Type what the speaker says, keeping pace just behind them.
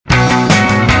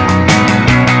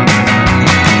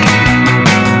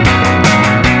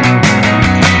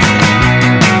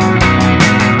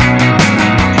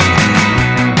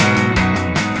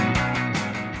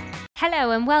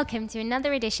Welcome to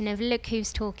another edition of Look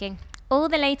Who's Talking, all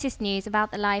the latest news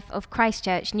about the life of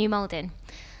Christchurch, New Malden.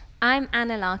 I'm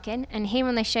Anna Larkin, and here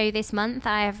on the show this month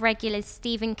I have regulars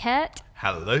Stephen Kurt.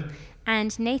 Hello.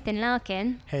 And Nathan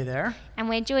Larkin. Hey there. And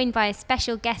we're joined by a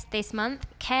special guest this month,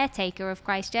 Caretaker of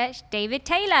Christchurch, David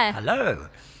Taylor. Hello.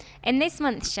 In this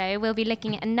month's show, we'll be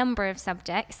looking at a number of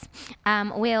subjects.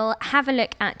 We'll have a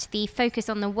look at the focus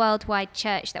on the worldwide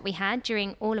church that we had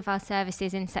during all of our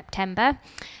services in September.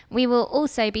 We will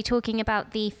also be talking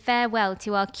about the farewell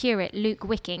to our curate, Luke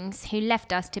Wickings, who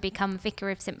left us to become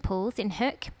Vicar of St Paul's in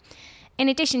Hook. In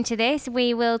addition to this,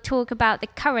 we will talk about the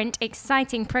current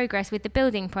exciting progress with the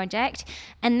building project.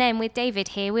 And then with David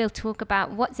here, we'll talk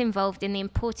about what's involved in the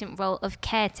important role of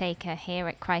caretaker here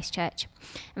at Christchurch.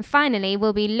 And finally,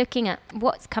 we'll be looking at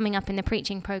what's coming up in the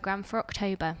preaching programme for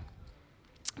October.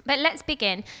 But let's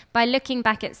begin by looking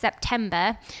back at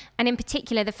September, and in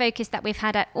particular the focus that we've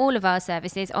had at all of our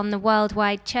services on the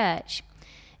worldwide church.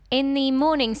 In the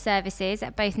morning services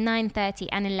at both 9:30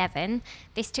 and 11,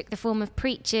 this took the form of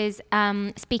preachers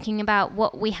speaking about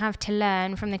what we have to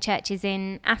learn from the churches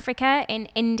in Africa, in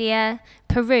India,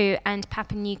 Peru and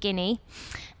Papua New Guinea.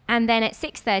 And then at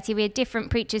 6:30, we had different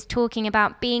preachers talking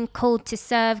about being called to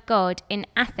serve God in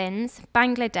Athens,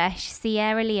 Bangladesh,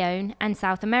 Sierra Leone and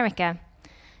South America.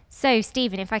 So,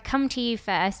 Stephen, if I come to you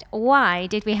first, why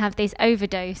did we have this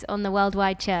overdose on the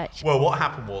worldwide church? Well, what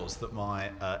happened was that my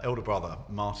elder brother,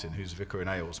 Martin, who's vicar in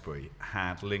Aylesbury,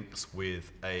 had links with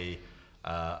a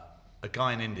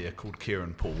guy in India called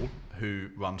Kieran Paul, who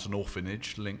runs an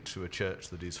orphanage linked to a church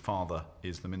that his father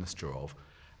is the minister of.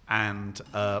 And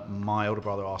my elder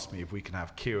brother asked me if we could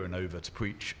have Kieran over to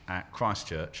preach at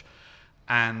Christchurch.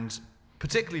 And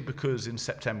particularly because in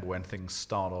September, when things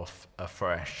start off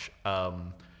afresh,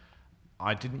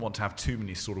 I didn't want to have too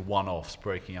many sort of one-offs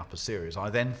breaking up a series.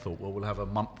 I then thought, well, we'll have a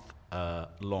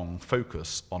month-long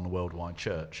focus on the worldwide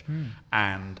church.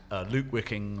 And Luke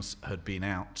Wickings had been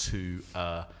out to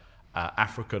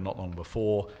Africa not long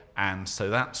before, and so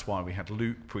that's why we had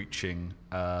Luke preaching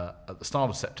at the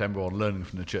start of September on learning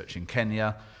from the church in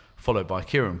Kenya, followed by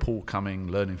Kieran Paul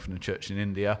coming, learning from the church in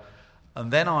India. And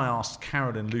then I asked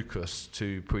Carolyn Lucas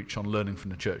to preach on learning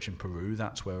from the church in Peru.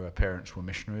 That's where her parents were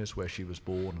missionaries, where she was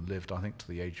born and lived, I think, to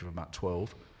the age of about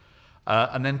 12.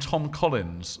 And then Tom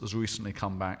Collins has recently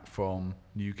come back from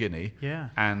New Guinea. Yeah.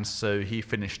 And so he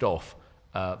finished off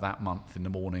that month in the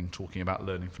morning talking about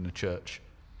learning from the church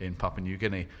in Papua New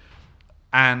Guinea.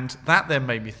 And that then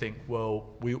made me think,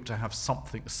 well, we ought to have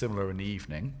something similar in the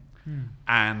evening.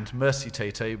 And Mercy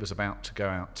Tete was about to go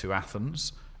out to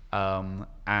Athens.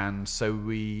 And so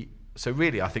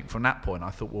really, I think from that point, I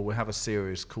thought, well, we'll have a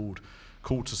series called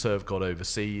Called to Serve God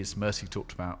Overseas. Mercy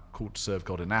talked about Called to Serve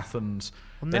God in Athens.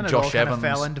 And then it Josh all kind Evans of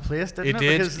fell into place, didn't it? It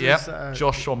did, Because yeah.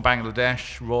 Josh on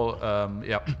Bangladesh,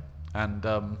 yep. And,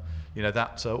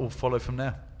 that all followed from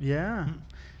there. Yeah.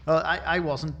 Well, I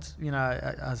wasn't,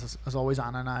 as always,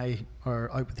 Anna and I are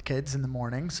out with the kids in the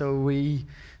morning, so we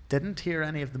didn't hear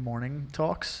any of the morning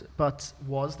talks, but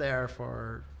was there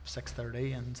for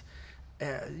 6:30, and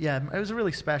it was a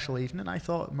really special evening. I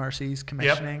thought Mercy's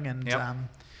commissioning and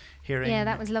hearing. Yeah,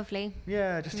 that was lovely.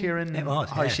 Yeah, just hearing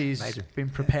how she's been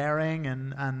preparing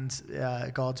and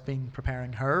God's been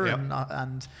preparing her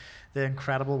and the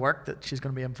incredible work that she's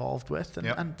going to be involved with,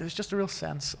 and there's just a real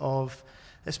sense of,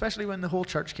 especially when the whole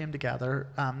church came together,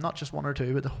 not just one or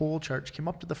two, but the whole church came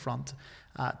up to the front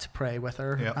to pray with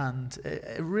her. And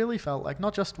it really felt like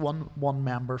not just one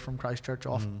member from Christchurch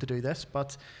off to do this,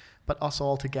 but us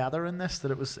all together in this,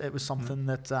 that it was something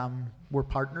that we're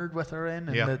partnered with her in.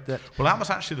 And well, that was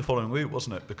actually the following week,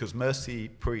 wasn't it? Because Mercy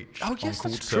preached on Called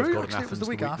to Serve God in Athens the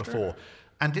week before.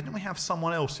 And didn't we have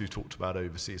someone else who talked about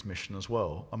overseas mission as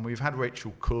well? And we've had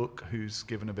Rachel Cook, who's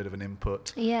given a bit of an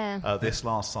input this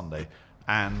last Sunday.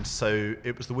 And so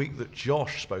it was the week that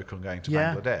Josh spoke on going to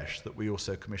Bangladesh that we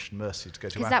also commissioned Mercy to go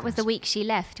to Athens. Because that was the week she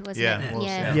left, wasn't it? It was,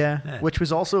 yeah. Which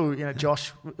was also,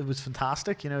 Josh, it was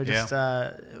fantastic,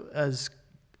 as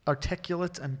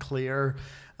articulate and clear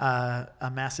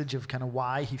a message of kind of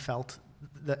why he felt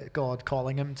that God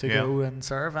calling him to go and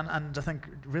serve, and I think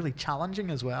really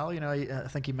challenging as well. I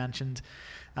think he mentioned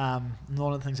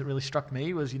one of the things that really struck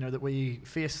me was, that we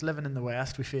face, living in the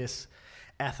West, we face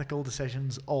ethical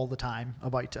decisions all the time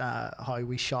about how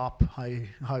we shop,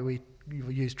 how we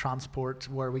use transport,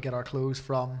 where we get our clothes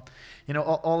from,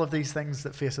 all of these things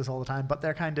that face us all the time, but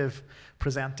they're kind of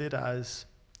presented as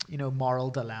moral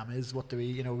dilemmas. What do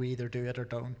we, we either do it or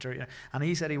don't. And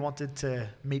he said he wanted to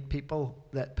meet people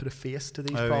that put a face to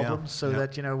these problems, so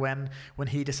that, when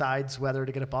he decides whether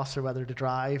to get a bus or whether to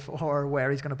drive or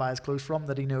where he's going to buy his clothes from,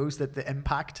 that he knows that the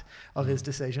impact of his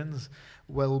decisions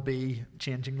will be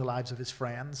changing the lives of his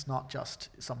friends, not just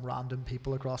some random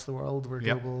people across the world where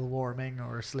global warming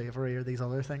or slavery or these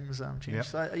other things changed.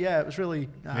 So, it was really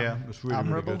it was really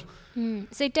admirable. Really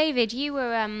good. So David, you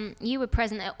were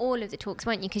present at all of the talks,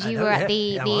 weren't you? Because you were at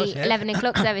the 11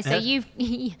 o'clock service. So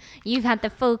you've had the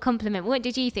full complement. What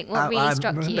did you think? What really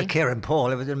struck you? I remember Kieran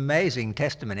Paul. It was an amazing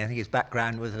testimony. I think his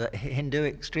background was a Hindu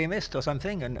extremist or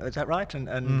something, and is that right?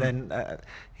 And then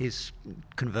his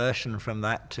conversion from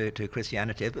that to Christianity.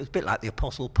 It was a bit like the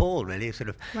Apostle Paul, really, sort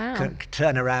of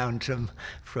turn around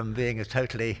from being a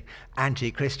totally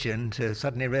anti-Christian to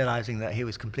suddenly realising that he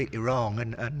was completely wrong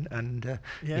and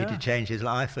needed to change his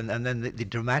life, and then the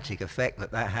dramatic effect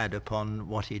that had upon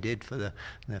what he did for the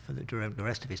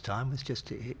rest of his time was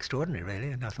just extraordinary,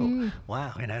 really. And I thought,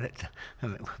 wow,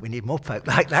 we need more folk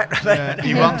like that.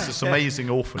 He runs this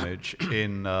amazing orphanage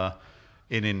in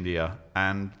India,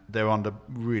 and they're under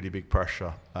really big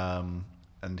pressure.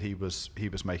 And he was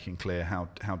making clear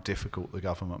how difficult the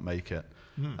government make it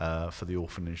for the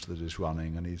orphanage that is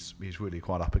running, and he's really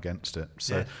quite up against it.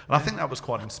 So, and I think that was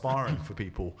quite inspiring for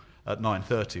people at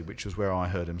 9:30, which was where I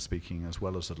heard him speaking, as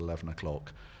well as at 11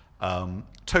 o'clock.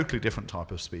 Totally different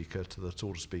type of speaker to the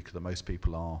sort of speaker that most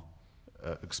people are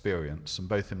experience, and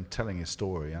both him telling his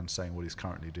story and saying what he's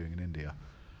currently doing in India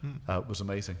was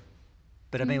amazing.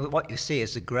 But I mean, what you see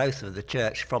is the growth of the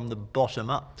church from the bottom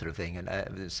up, sort of thing, and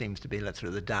it seems to be like sort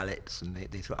of the Dalits and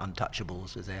these sort of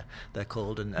untouchables, as they're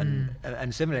called,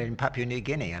 and similarly in Papua New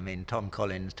Guinea. I mean, Tom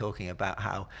Collins talking about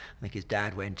how I think his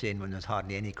dad went in when there was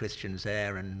hardly any Christians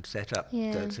there and set up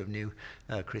the sort of new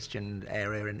Christian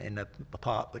area in a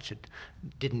part which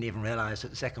didn't even realise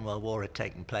that the Second World War had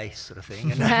taken place, sort of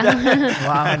thing. And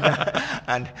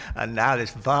now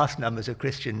there's vast numbers of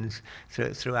Christians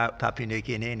throughout Papua New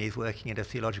Guinea, and he's working at a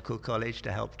theological college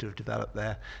to help to develop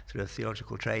their sort of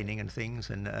theological training and things,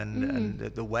 and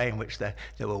the way in which they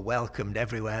were welcomed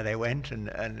everywhere they went, and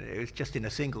it was just in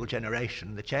a single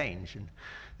generation the change. And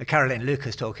Caroline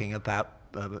Lucas talking about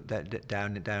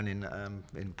down in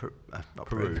Peru.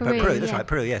 Peru, that's right,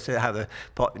 Peru. Yes, so how the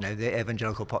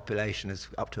evangelical population is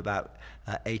up to about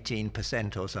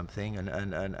 18% or something, and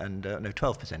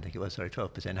 12%. I think it was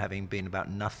 12%, having been about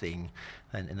nothing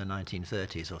in the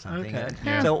 1930s or something.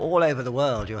 Okay. So all over the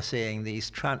world, you're seeing these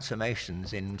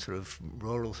transformations in sort of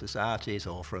rural societies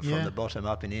or from the bottom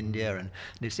up in India, and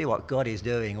you see what God is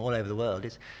doing all over the world.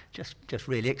 It's just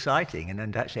really exciting,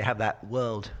 and to actually have that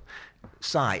world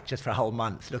site just for a whole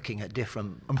month looking at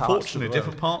different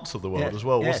different parts of the world as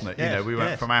well, wasn't it? We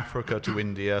went from Africa to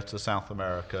India to South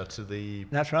America to the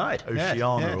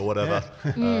Oceania or whatever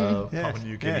Papua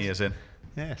New Guinea is in.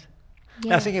 Yes.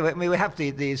 Now, thinking, we have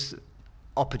these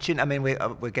opportunities. I mean,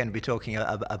 we're going to be talking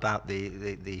about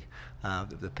the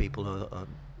people who are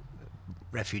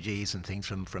refugees and things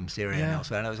from Syria and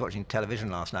elsewhere. And I was watching television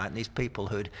last night, and these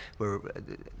people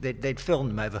they'd filmed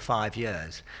them over 5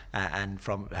 years, and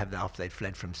after they'd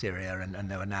fled from Syria,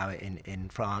 and they were now in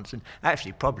France, and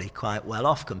actually probably quite well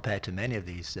off compared to many of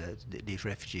these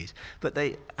refugees. But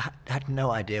they had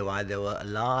no idea why they were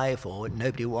alive, or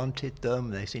nobody wanted them.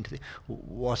 They seemed to think,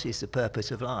 what is the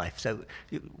purpose of life? So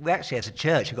we actually, as a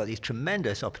church, have got these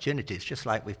tremendous opportunities, just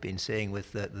like we've been seeing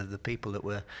with the people that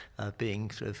were being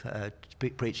sort of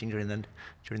preaching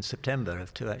during September,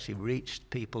 to actually reach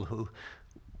people who,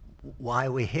 why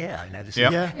are we here? This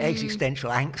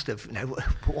existential angst of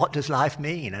what does life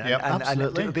mean? And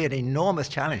it would be an enormous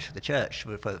challenge for the church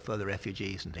for the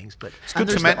refugees and things. But it's good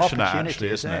to mention that, actually,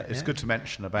 isn't it? It's good to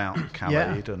mention about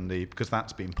Khaled because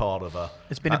that's been part of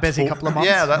it's been a busy couple of months.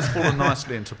 Yeah, that's fallen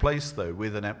nicely into place though,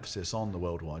 with an emphasis on the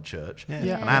worldwide church. And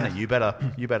Anna, you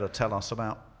better tell us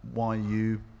about why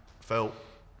you felt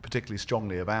particularly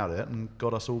strongly about it and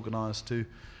got us organised to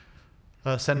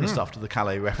send the stuff to the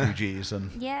Calais refugees and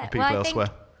the people elsewhere.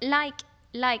 Think,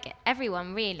 like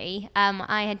everyone really,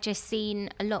 I had just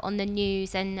seen a lot on the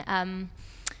news, and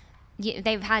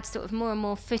they've had sort of more and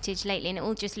more footage lately, and it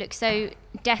all just looks so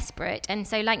desperate. And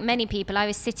so, like many people, I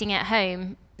was sitting at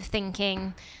home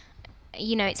thinking,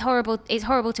 it's horrible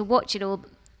to watch it all,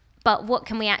 but what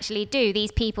can we actually do?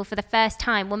 These people, for the first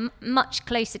time, were much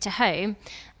closer to home,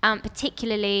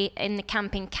 particularly in the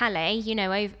camp in Calais,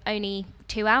 only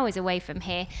 2 hours away from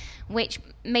here, which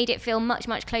made it feel much,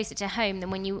 much closer to home than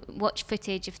when you watch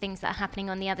footage of things that are happening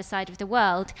on the other side of the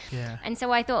world. Yeah. And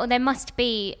so I thought, there must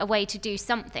be a way to do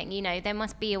something, there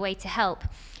must be a way to help.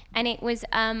 And it was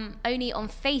only on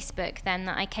Facebook then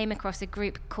that I came across a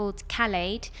group called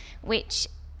Calais, which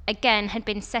again had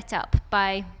been set up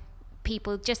by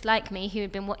people just like me who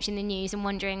had been watching the news and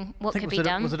wondering what could be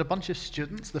done. Was it a bunch of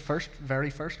students, the very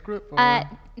first group?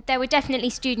 There were definitely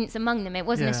students among them. It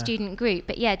wasn't a student group,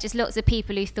 but just lots of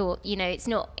people who thought, it's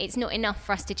not enough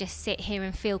for us to just sit here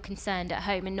and feel concerned at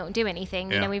home and not do anything.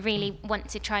 We really want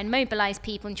to try and mobilise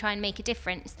people and try and make a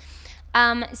difference.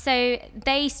 So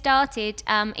they started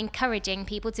encouraging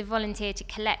people to volunteer to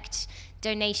collect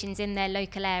donations in their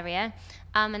local area.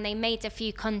 And they made a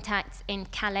few contacts in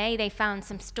Calais. They found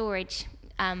some storage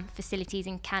facilities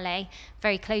in Calais,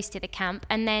 very close to the camp,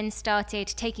 and then started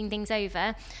taking things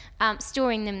over,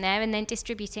 storing them there, and then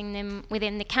distributing them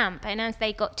within the camp. And as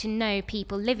they got to know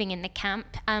people living in the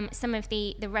camp, some of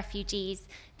the refugees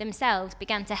themselves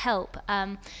began to help.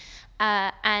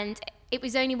 And it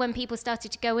was only when people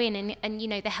started to go in and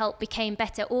the help became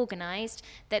better organised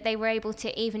that they were able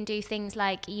to even do things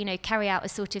like, carry out a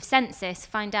sort of census,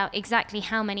 find out exactly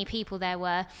how many people there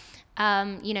were,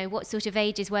 what sort of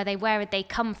ages were they, where had they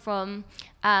come from,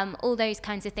 all those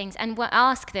kinds of things, and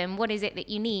ask them, what is it that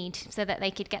you need, so that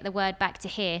they could get the word back to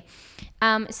here.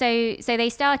 So they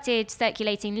started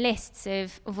circulating lists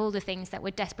of all the things that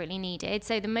were desperately needed.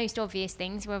 So the most obvious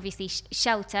things were obviously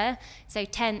shelter, so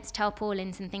tents,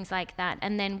 tarpaulins and things like that,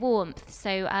 and then warmth,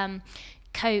 so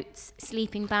coats,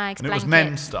 sleeping bags, and blankets. It was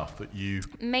men's stuff that you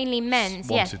mainly men's,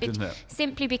 wanted, yes, didn't it?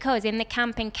 Simply because in the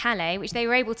camp in Calais, which they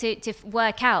were able to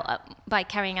work out by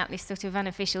carrying out this sort of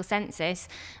unofficial census,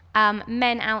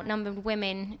 men outnumbered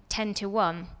women 10 to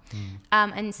 1.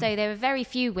 And so there were very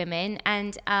few women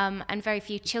and very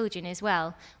few children as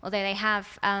well, although they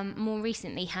have more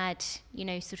recently had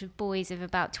sort of boys of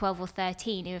about 12 or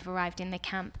 13 who have arrived in the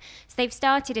camp. So they've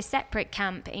started a separate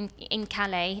camp in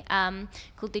Calais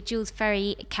called the Jules Ferry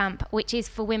camp, which is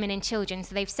for women and children.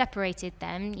 So they've separated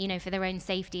them for their own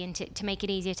safety and to make it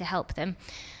easier to help them.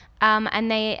 And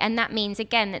that means,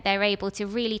 again, that they're able to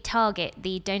really target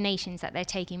the donations that they're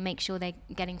taking, make sure they're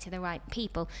getting to the right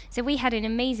people. So we had an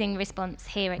amazing response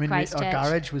here at Christchurch. Our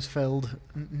garage was filled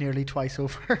nearly twice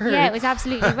over. Yeah, it was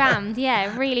absolutely rammed.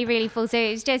 Yeah, really, really full. So it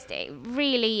was just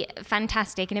really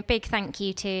fantastic, and a big thank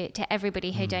you to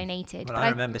everybody who donated. Well, I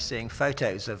remember seeing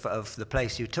photos of the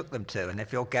place you took them to, and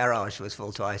if your garage was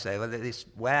full twice over, this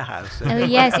warehouse. Oh,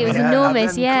 yes, it was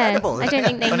enormous, incredible. I don't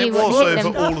think they and knew it what was hit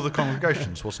them. over all of the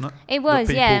congregations, wasn't it? It was,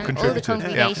 all the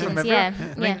congregations, yeah.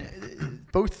 I mean,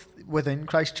 both within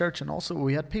Christchurch and also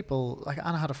we had people, like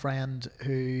Anna had a friend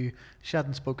who she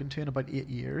hadn't spoken to in about 8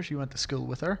 years. You went to school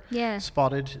with her,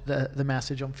 spotted the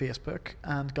message on Facebook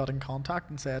and got in contact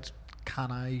and said,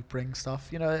 can I bring stuff?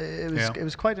 It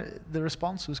was quite, the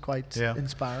response was quite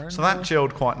inspiring. So that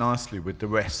gelled quite nicely with the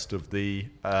rest of the,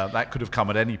 that could have come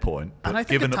at any point, but and I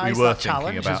think given that we were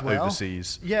thinking about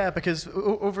overseas. Yeah, because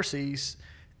overseas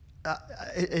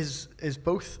is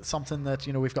both something that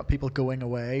we've got people going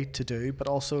away to do, but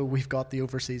also we've got the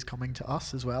overseas coming to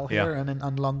us as well here,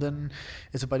 and London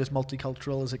is about as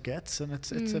multicultural as it gets, and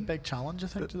it's a big challenge, I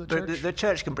think, to the church. The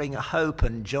church can bring a hope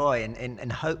and joy in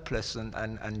hopeless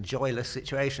and joyless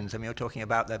situations. I mean, you're talking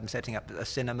about them setting up a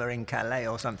cinema in Calais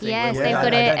or something. Yes, they've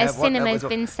got a cinema has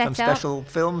been set up. Some special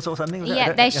films or something?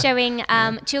 Yeah, they're showing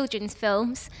children's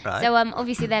films. Right. So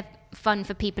obviously they're fun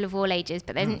for people of all ages,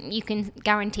 but you can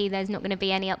guarantee there's not going to be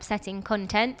any upsetting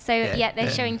content. So they're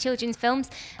showing children's films.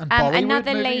 And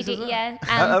another movies, lady,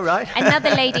 right.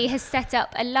 another lady has set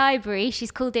up a library. She's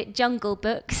called it Jungle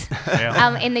Books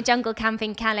in the jungle camp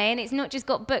in Calais, and it's not just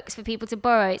got books for people to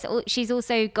borrow. She's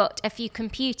also got a few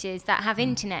computers that have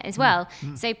internet as well,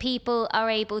 so people are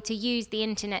able to use the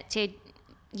internet to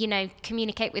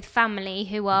communicate with family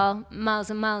who are miles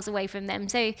and miles away from them.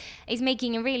 So it's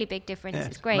making a really big difference. Yes.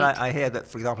 It's great. Well, I hear that,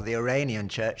 for example, the Iranian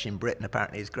church in Britain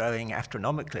apparently is growing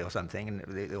astronomically or something,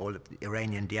 and all the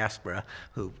Iranian diaspora,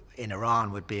 who in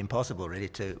Iran would be impossible really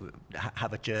to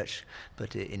have a church,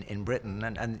 but in Britain,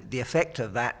 and the effect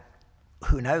of that,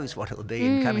 who knows what it'll be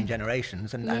in coming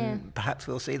generations, and perhaps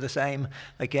we'll see the same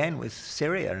again with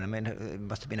Syria. And I mean, it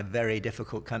must have been a very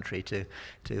difficult country to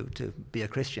be a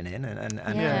Christian in, and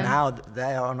now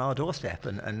they are on our doorstep.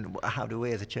 And how do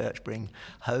we as a church bring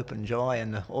hope and joy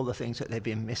and all the things that they've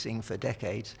been missing for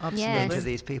decades into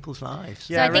these people's lives?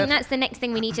 So I think that's the next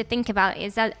thing we need to think about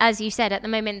is, as you said, at the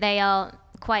moment they are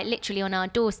quite literally on our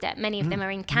doorstep. Many of them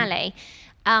are in Calais.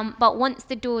 But once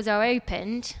the doors are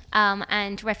opened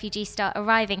and refugees start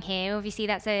arriving here, obviously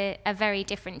that's a very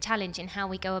different challenge in how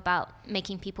we go about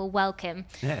making people welcome,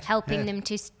 helping them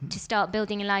to start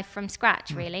building a life from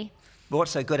scratch, really. But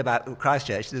what's so good about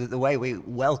Christchurch is the way we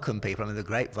welcome people. I mean, the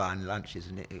Grapevine lunch is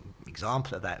an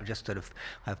example of that. We just sort of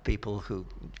have people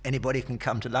anybody can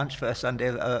come to lunch first Sunday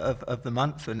of the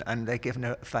month, and they're given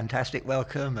a fantastic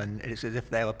welcome, and it's as if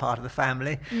they were part of the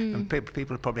family. And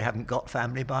people probably haven't got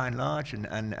family by and large,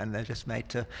 and they're just made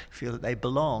to feel that they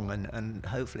belong, and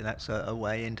hopefully that's a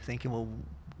way into thinking, well,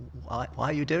 why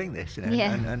are you doing this? You know?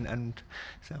 Yeah. And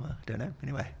so I don't know.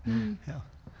 Anyway, yeah.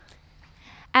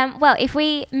 Well, if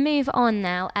we move on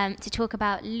now to talk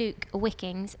about Luke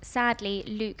Wickings, sadly,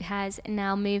 Luke has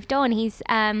now moved on. He's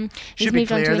should be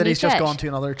moved on clear to a that new he's church. just gone to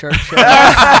another church. He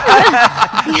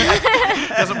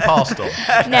hasn't passed on.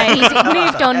 No, he's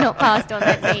moved on, not passed on.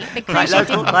 That's the crucial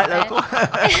thing. Right local.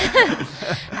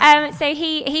 So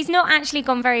he's not actually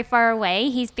gone very far away.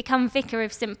 He's become vicar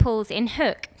of St Paul's in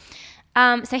Hook.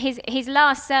 So his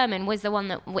last sermon was the one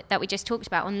that we just talked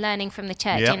about on learning from the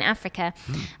church in Africa.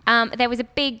 There was a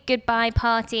big goodbye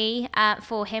party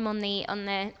for him on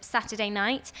the Saturday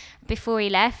night before he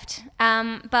left.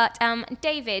 But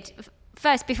David,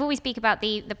 first, before we speak about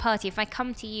the party, if I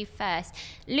come to you first,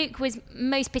 Luke was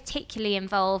most particularly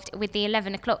involved with the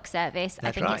 11 o'clock service. That's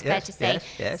I think right, it's fair to say.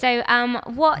 yes. So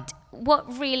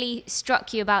what really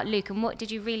struck you about Luke, and what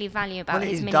did you really value about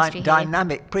his it's ministry here?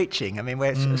 dynamic preaching. I mean,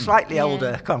 we're a slightly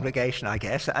older congregation, I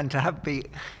guess, and to be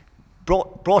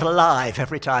brought alive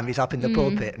every time he's up in the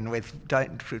pulpit, and with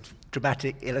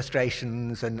dramatic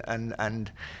illustrations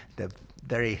and the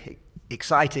very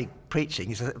exciting preaching.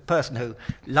 He's a person who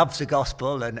loves the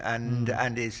gospel and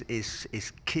is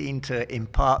keen to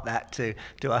impart that to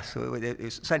us. He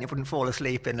certainly wouldn't fall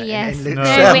asleep in Luke's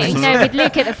sermons. No, with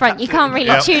Luke at the front, you can't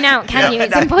really tune out, can you?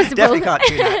 It's impossible. Definitely can't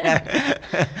tune out.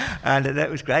 No. And that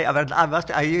was great. I mean,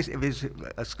 it was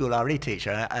a school RE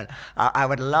teacher, and I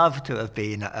would love to have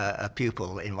been a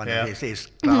pupil in one of his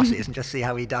classes and just see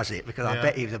how he does it, because I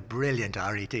bet he was a brilliant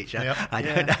RE teacher. I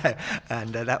don't know,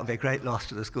 and that would be a great loss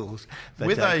to the schools. But,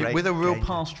 with a real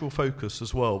pastoral focus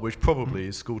as well, which probably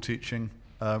is school teaching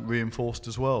reinforced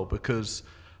as well, because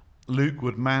Luke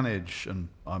would manage, and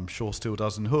I'm sure still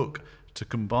does in Hook, to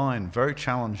combine very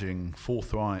challenging,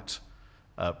 forthright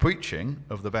preaching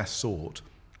of the best sort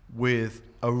with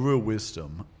a real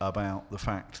wisdom about the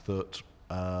fact that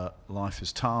life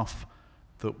is tough,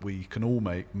 that we can all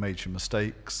make major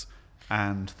mistakes,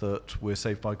 and that we're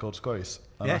saved by God's grace.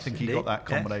 And I think he got that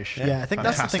combination. Yeah, I think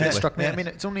that's the thing that struck me. Yes. I mean,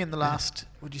 it's only in the last,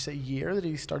 would you say, year that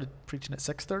he started preaching at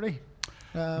 6:30?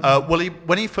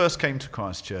 When he first came to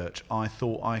Christchurch, I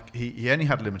thought he only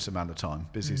had a limited amount of time,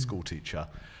 busy school teacher.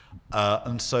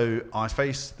 And so I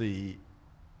faced the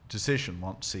decision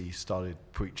once he started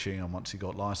preaching and once he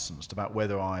got licensed about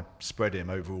whether I spread him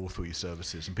over all three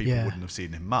services and people wouldn't have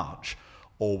seen him much,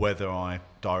 or whether I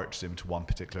directed him to one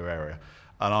particular area.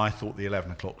 And I thought the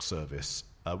 11 o'clock service,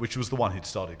 which was the one he'd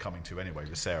started coming to anyway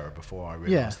with Sarah before I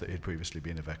realised that he'd previously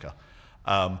been a vicar,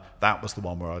 that was the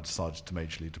one where I decided to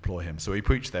majorly deploy him. So he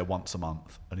preached there once a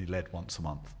month, and he led once a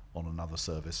month on another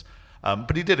service.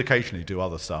 But he did occasionally do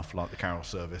other stuff like the carol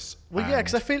service. Well, yeah,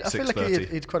 because I feel like he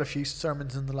had quite a few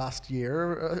sermons in the last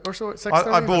year or so at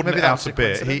 6:30. I broadened it out a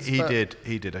bit.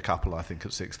 He did a couple, I think,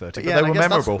 at 6:30. But they were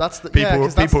memorable.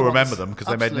 People remember them because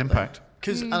they made an impact.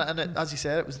 Because, and as you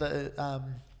said, it was the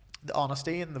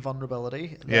honesty and the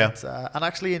vulnerability. And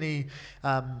actually,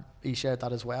 he shared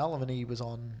that as well. I mean, he was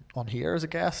on here as a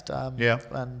guest.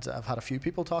 And I've had a few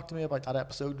people talk to me about that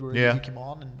episode where he came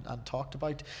on and talked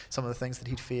about some of the things that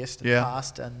he'd faced in the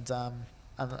past. And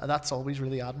that's always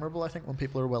really admirable, I think, when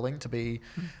people are willing to be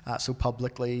so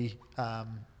publicly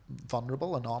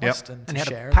vulnerable and honest and to he had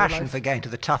share a passion their life. for going to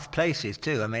the tough places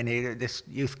too. I mean, this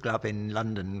youth club in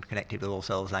London connected with All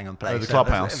Souls Langham Place. The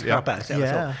clubhouse.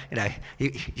 He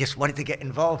just wanted to get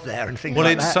involved there and things well,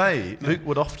 like that. Luke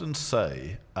would often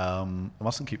say, I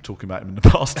mustn't keep talking about him in the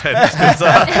past tense because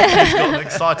he's got an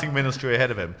exciting ministry ahead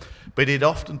of him, but he'd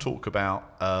often talk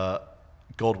about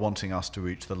God wanting us to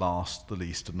reach the last, the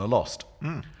least and the lost.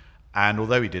 And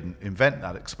although he didn't invent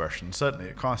that expression, certainly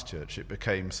at Christchurch it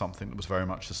became something that was very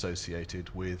much associated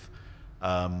with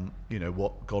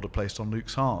what God had placed on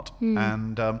Luke's heart.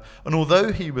 And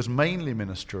although he was mainly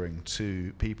ministering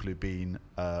to people who'd been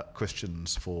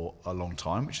Christians for a long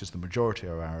time, which is the majority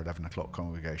of our 11 o'clock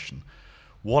congregation,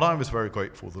 what I was very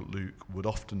grateful that Luke would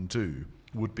often do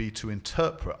would be to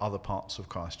interpret other parts of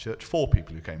Christchurch for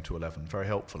people who came to 11 very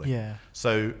helpfully.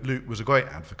 So Luke was a great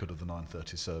advocate of the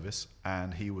 9:30 service,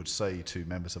 and he would say to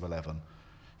members of 11,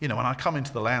 when I come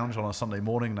into the lounge on a Sunday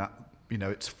morning that,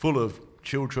 it's full of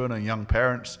children and young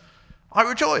parents, I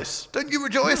rejoice. Don't you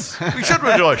rejoice? We should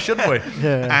rejoice, shouldn't we?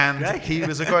 And he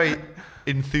was a great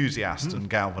enthusiast and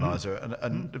galvanizer,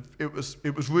 and it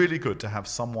was really good to have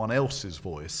someone else's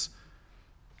voice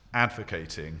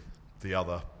advocating the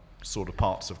other sort of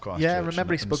parts of Christchurch. Yeah, I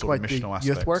remember he spoke about the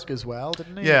youth work as well,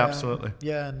 didn't he? Yeah, absolutely.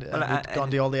 Yeah, and he'd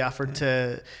gone to all the effort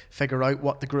to figure out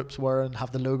what the groups were and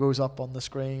have the logos up on the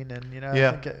screen, and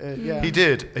yeah, I think, he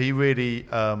did. He really,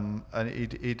 and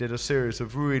he did a series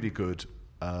of really good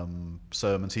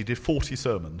sermons. He did 40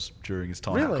 sermons during his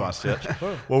time at Christchurch.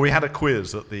 Well, we had a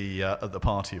quiz at the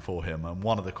party for him, and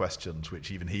one of the questions,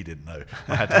 which even he didn't know,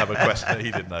 I had to have a question that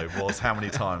he didn't know, was how many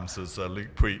times has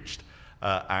Luke preached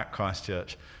at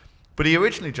Christchurch. But he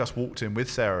originally just walked in with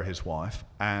Sarah, his wife,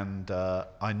 and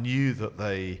I knew that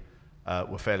they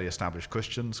were fairly established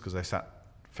Christians because they sat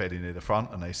fairly near the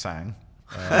front and they sang.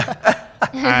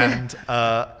 And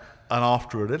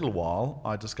after a little while,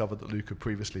 I discovered that Luke had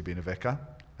previously been a vicar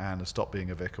and had stopped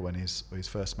being a vicar when his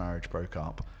first marriage broke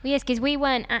up. Well, yes, because we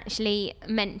weren't actually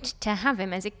meant to have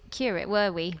him as a curate,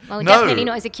 were we? Well, no, definitely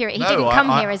not as a curate. He didn't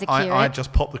come here as a curate. I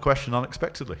just popped the question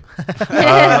unexpectedly.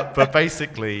 But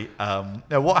basically,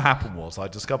 what happened was I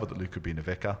discovered that Luke had been a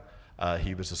vicar.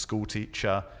 He was a school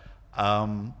teacher.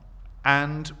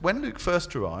 And when Luke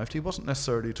first arrived, he wasn't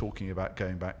necessarily talking about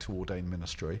going back to ordained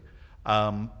ministry.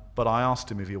 But I asked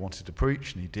him if he wanted to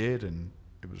preach, and he did, and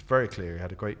it was very clear he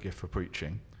had a great gift for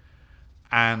preaching.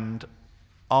 And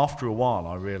after a while,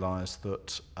 I realised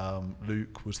that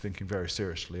Luke was thinking very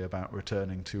seriously about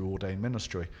returning to ordained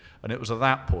ministry. And it was at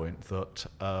that point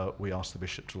that we asked the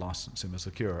bishop to licence him as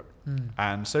a curate.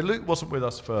 And so Luke wasn't with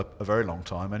us for a very long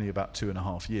time, only about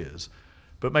 2.5 years,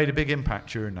 but made a big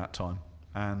impact during that time.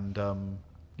 And a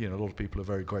lot of people are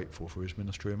very grateful for his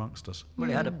ministry amongst us. Well,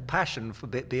 he had a passion for a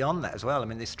bit beyond that as well. I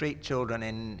mean, the street children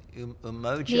in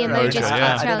Umoja. The Umoja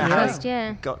Cultural Trust,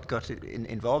 yeah. Got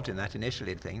involved in that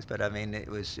initially and things, but I mean, it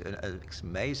was an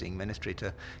amazing ministry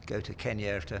to go to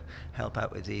Kenya to help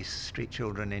out with these street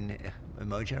children in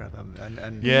Umoja.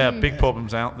 Big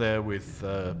problems out there with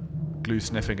glue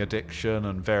sniffing addiction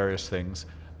and various things.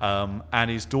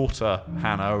 And his daughter,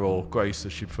 Hannah, or Grace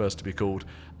as she prefers to be called,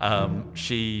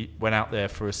 she went out there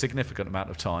for a significant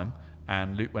amount of time,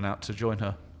 and Luke went out to join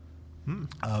her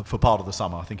for part of the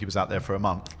summer. I think he was out there for a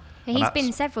month. He's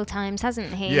been several times,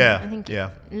 hasn't he? Yeah, I think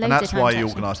yeah. And that's why he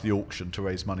organised the auction to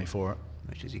raise money for it.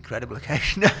 Which is an incredible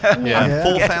occasion.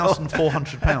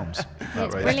 £4,400.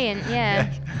 It's brilliant,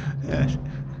 yeah. Yes.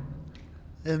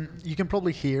 You can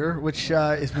probably hear, which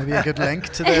is maybe a good link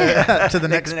to the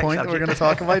next point that we're going to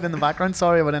talk about in the background.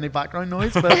 Sorry about any background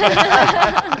noise. But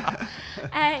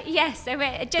yes, so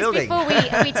just building. Before we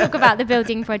talk about the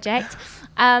building project,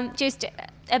 just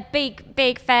a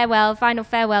big final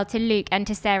farewell to Luke and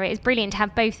to Sarah. It's brilliant to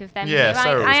have both of them here.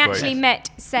 Sarah was I great. actually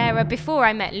met Sarah before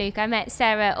I met Luke. I met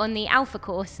Sarah on the Alpha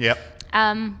course. Yep.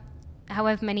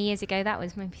 However many years ago that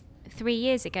was, maybe 3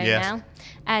 years ago now,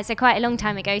 so quite a long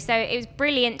time ago. So it was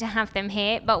brilliant to have them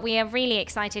here, but we are really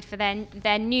excited for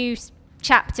their new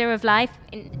chapter of life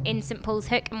in St Paul's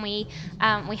Hook, and we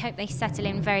hope they settle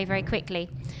in very, very quickly.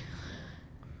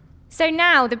 So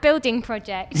now the building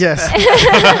project. Yes.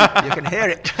 You can hear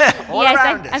it all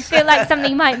around us. I feel like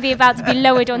something might be about to be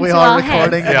lowered onto we our are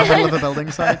recording heads. in the middle of the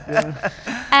building site.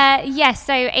 Yeah. Yes,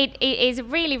 so it is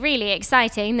really, really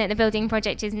exciting that the building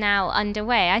project is now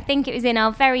underway. I think it was in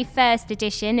our very first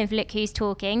edition of Look Who's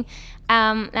Talking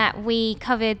that we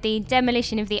covered the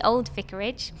demolition of the old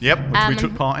vicarage. Yep, which we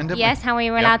took part in, didn't we? Yes, how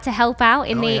we were allowed to help out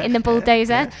in the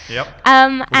bulldozer. Yep.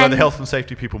 And Although the health and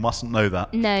safety people mustn't know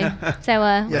that. No.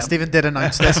 So Stephen did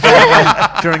announce this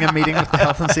during a meeting with the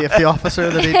health and safety officer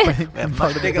that he'd been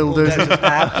part of the bulldozer.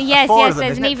 Yes,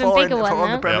 there's an even bigger one now.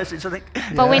 On the premises, I think.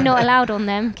 But we're not allowed on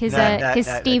them because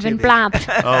Stephen blabbed.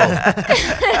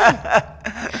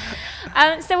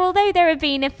 So although there have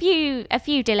been a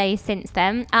few delays since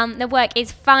then, the work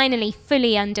is finally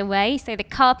fully underway. So the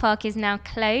car park is now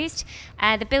closed.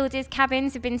 The builders'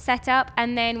 cabins have been set up,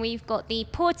 and then we've got the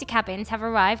porter cabins have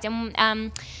arrived.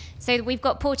 And so we've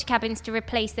got porter cabins to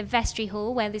replace the vestry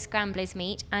hall where the scramblers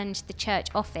meet and the church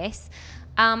office.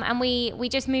 And we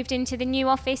just moved into the new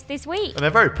office this week. And they're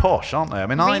very posh, aren't they? I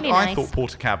mean, Really I nice. thought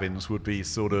porter cabins would be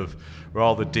sort of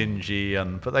rather dingy,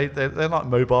 but they're like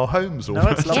mobile homes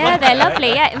almost. it's lovely. Yeah, they're lovely.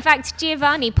 Yeah, in fact,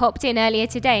 Giovanni popped in earlier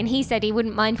today, and he said he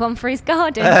wouldn't mind one for his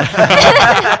garden.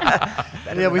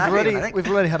 Yeah, we've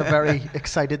already had a very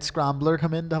excited scrambler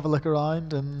come in to have a look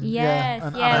around, and Yes,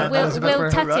 and Will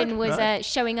Elizabeth Tutton were- was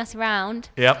showing us around.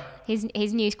 Yep.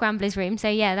 his new Scramblers room. So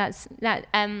it's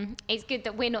good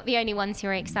that we're not the only ones who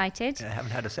are excited. I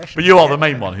haven't had a session. But you are the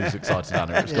main one who's excited,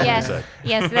 Anna. It's got to be said.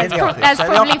 Yes, that's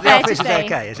probably the fair office to is say.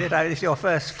 okay, is it? It's your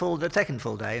the second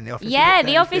full day in the office. Yeah,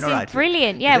 the office is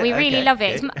brilliant. Yeah, we really Okay, love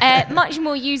it. good. It's much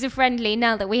more user friendly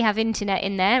now that we have internet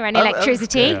in there and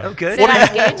electricity. Oh, good. So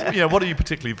that's good. What do you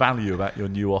particularly value about your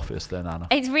new office then, Anna?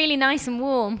 It's really nice and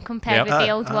warm compared with the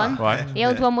old one. Right. The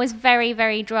old one was very,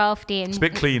 very drafty and It's a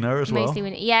bit cleaner as well.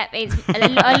 It's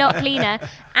a lot cleaner.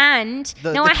 And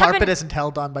The I carpet haven't. isn't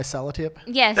held down by sellotape.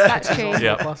 Yes, that's true.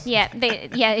 Yeah.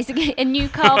 It's a new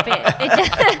carpet.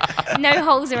 No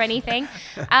holes or anything.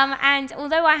 And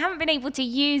although I haven't been able to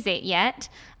use it yet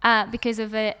because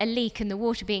of a leak and the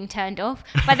water being turned off,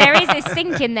 but there is a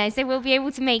sink in there, so we'll be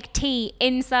able to make tea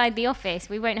inside the office.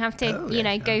 We won't have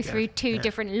to, go through two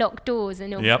different locked doors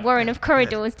and a warren of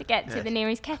corridors to get to the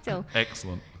nearest kettle.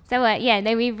 Excellent. So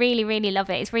we really, really love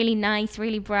it. It's really nice,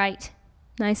 really bright,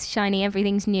 nice, shiny.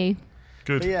 Everything's new.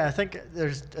 Good. But yeah, I think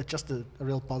there's just a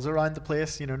real buzz around the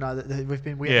place. Now that we've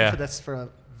been waiting for this for a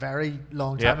very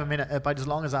long time. I mean, about as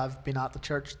long as I've been at the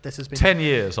church, this has been 10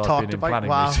 years I've been in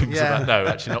planning meetings. Yeah. No,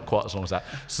 actually not quite as long as that.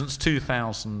 Since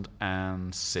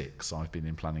 2006 I've been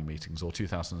in planning meetings, or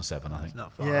 2007 I think.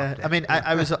 Not far Yeah, after. I mean,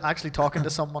 I was actually talking to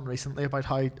someone recently about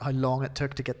how long it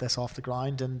took to get this off the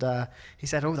ground, and he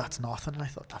said, "Oh, that's nothing." And I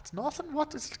thought, "That's nothing?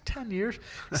 What? It's like 10 years."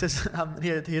 He says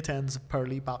he attends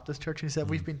Purley Baptist Church, and he said,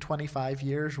 "We've been 25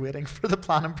 years waiting for the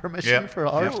planning permission for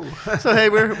ours." So hey,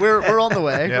 we're on the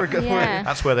way. Yeah.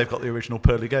 That's where they've got the original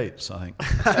pearly gates, I think.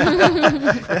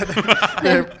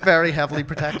 They're very heavily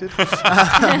protected.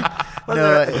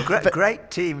 Great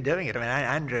team doing it. I mean,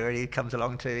 Andrew really comes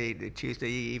along to the Tuesday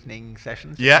evening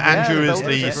sessions. Yeah, Andrew is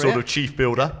builders, the sort of chief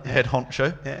builder, head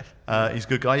honcho. Yes. He's a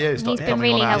good guy. Yeah, He's started been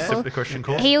coming really on our helpful. Simply Christian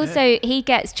course. He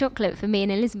gets chocolate for me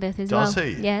and Elizabeth as well. Does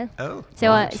he? Yeah. Oh.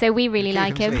 So we really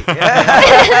like him. Sweet.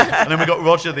 Yeah. And then we've got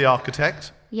Roger, the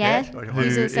architect, Yeah. who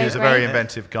He's is also a very great.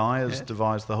 inventive guy, has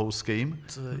devised the whole scheme.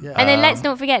 And then let's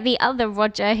not forget the other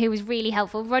Roger who was really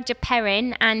helpful. Roger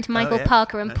Perrin and Michael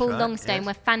Parker and that's Paul right, Longstone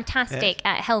were fantastic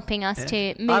at helping us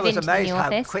to move I was into the amazed new how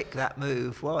office. quick that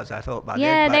move was. I thought by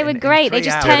Yeah, the they end, were in great. They 3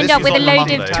 just hours. turned this up with a was on the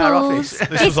load of Monday. tools, This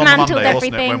was on the dismantled Monday,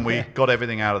 everything. wasn't it, when we got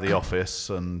everything out of the office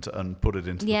and put it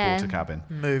into the porter cabin.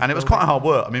 Moved And it was quite hard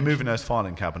work. I mean, moving those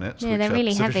filing cabinets, Yeah, which they're are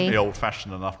really sufficiently heavy.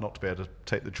 old-fashioned enough not to be able to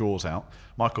take the drawers out.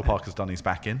 Michael Parker's done his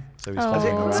back in, so he's Oh,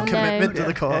 holding the no. room. Commitment to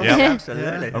the cause. Yeah.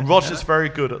 Absolutely. And Roger's very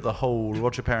good at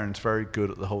Roger Perrin's very good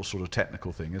at the whole sort of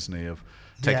technical thing, isn't he, of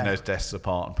taking those desks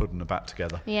apart and putting them back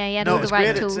together. Yeah, he had No, all it the was right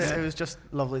great. tools. It was just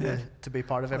lovely to be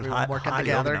part of everyone working highly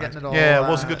together, organised. getting it all. Yeah, it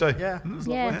was a good day. Yeah, it was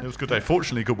Yeah. lovely. It was a good day.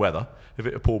 Fortunately, good weather. If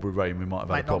it had poured with rain, we might have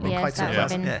had a Might not be problem. Yes, quite so that would have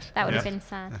pleasant. been, Yes. that would have Yeah. been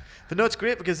sad. But no, it's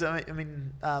great because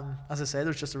as I say,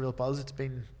 there's just a real buzz. It's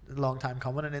been a long time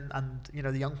coming, and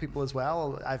the young people as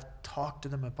well. I've talked to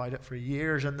them about it for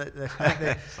years, and they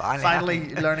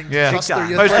finally learning to trust their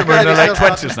youth. Most of them are in their late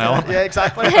 20s now, aren't they? Yeah,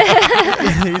 exactly.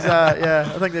 I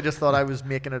think they just thought I was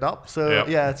making it up. So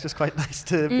it's just quite nice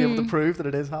to be able to prove that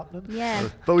it is happening. Yeah.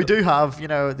 But we do have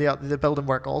the building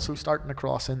work also starting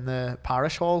across in the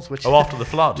parish halls, which after the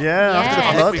flood. after the Yeah.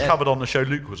 I flood. think we covered on the show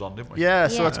Luke was on, didn't we? Yeah,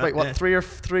 so Yeah. it's about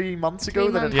 3 months ago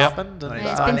 3 that months. it happened. And,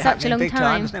 It's been such a long big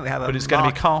time. isn't it? We have But it's going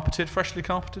to be carpeted, freshly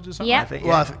carpeted, is that Yeah. right? I think,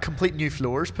 Well, I've complete new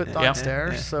floors put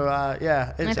downstairs. Yeah. So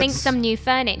And I think some new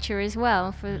furniture as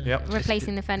well for Yep.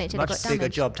 replacing the furniture that much got bigger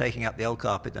damaged. job taking up the old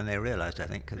carpet than they realised, I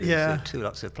think, because Yeah. there's 2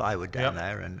 lots of plywood down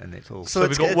there, and it's all. So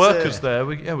we've got workers there.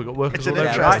 We've got workers it's all an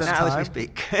over. right interesting now as we time.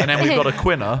 speak. And then we've got a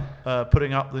quinner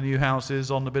putting up the new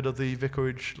houses on the bit of the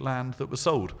vicarage land that was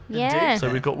sold. Yeah. So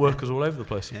we've got workers all over the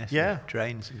place. Yes, Yeah.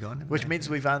 drains have gone. Which means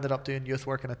we've ended up doing youth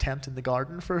work in a tent in the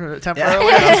garden for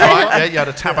temporarily. That's right. Yeah, you had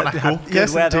a tabernacle. Good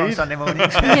Yes, weather on indeed. Sunday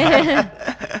mornings.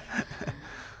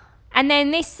 And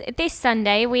then this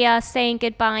Sunday we are saying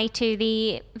goodbye to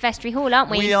the vestry hall, aren't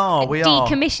we? We are.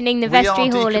 Decommissioning the vestry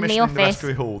hall in the decommissioning office. The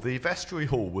vestry hall. The vestry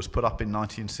hall was put up in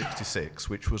 1966,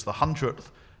 which was the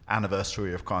 100th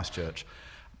anniversary of Christchurch.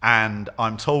 And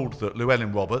I'm told that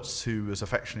Llewellyn Roberts, who was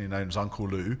affectionately known as Uncle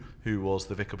Lou, who was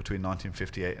the vicar between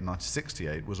 1958 and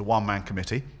 1968, was a one-man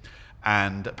committee.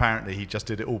 And apparently he just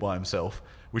did it all by himself,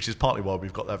 which is partly why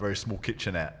we've got that very small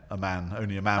kitchenette.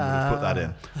 Only a man would have put that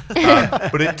in.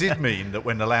 But it did mean that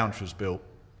when the lounge was built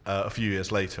a few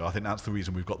years later, I think that's the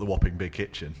reason we've got the whopping big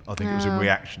kitchen. I think it was in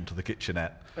reaction to the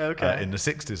kitchenette in the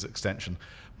 60s extension.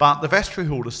 But the vestry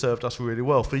hall has served us really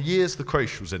well. For years the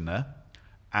creche was in there,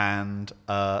 and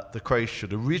the creche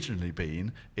had originally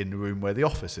been in the room where the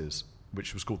office is,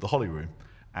 which was called the Holly Room.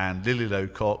 And Lily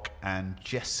Lowcock and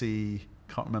Jessie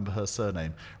can't remember her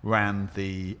surname, ran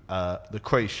the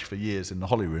creche for years in the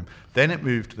Holly Room. Then it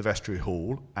moved to the Vestry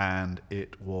Hall, and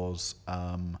it was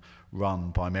run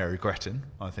by Mary Gretton,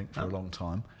 I think, for a long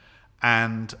time.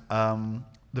 And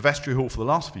the Vestry Hall for the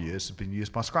last few years has been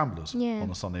used by Scramblers on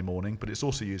a Sunday morning, but it's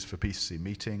also used for PCC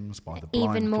meetings by the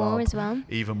Blind Even more Club. as well.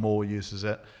 Even More uses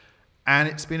it. And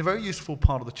it's been a very useful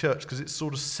part of the church because it's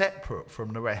sort of separate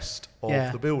from the rest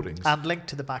of the buildings. And linked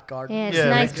to the back garden. Yeah, it's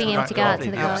nice being able to go out to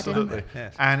the garden. Absolutely.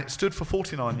 Yes. And it stood for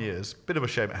 49 years. Bit of a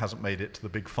shame it hasn't made it to the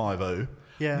big 5-0.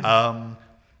 Yeah.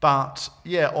 But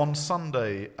yeah, on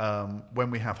Sunday,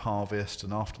 when we have harvest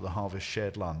and after the harvest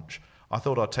shared lunch, I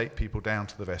thought I'd take people down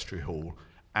to the Vestry Hall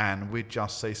and we'd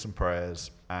just say some prayers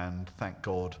and thank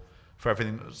God for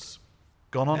everything that's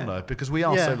gone on there, because we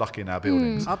are so lucky in our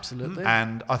buildings. Absolutely.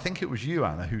 And I think it was you,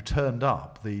 Anna, who turned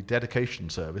up the dedication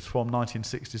service from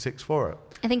 1966 for it.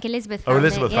 I think Elizabeth found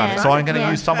Elizabeth found it. So I'm going to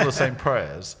use some of the Yeah. same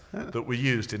prayers that we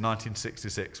used in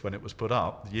 1966 when it was put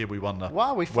up, the year we won the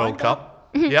we World Cup.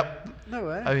 Yep. No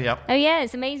way. Oh, yeah. Oh yeah,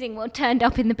 it's amazing what turned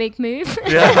up in the big move.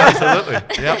 Yeah,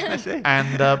 absolutely. Yep.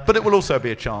 And but it will also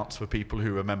be a chance for people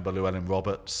who remember Llewellyn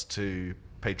Roberts to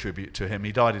pay tribute to him.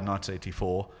 He died in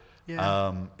 1984.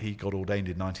 Yeah. He got ordained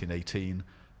in 1918,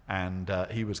 and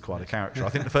he was quite a character. I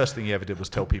think the first thing he ever did was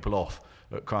tell people off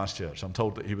at Christchurch. I'm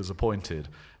told that he was appointed,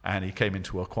 and he came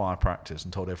into a choir practice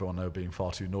and told everyone they were being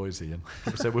far too noisy. And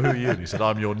people said, "Well, who are you?" And he said,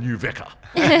 "I'm your new vicar."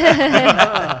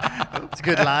 It's a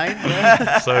good line.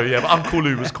 Yeah. So yeah, but Uncle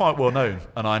Lou was quite well known,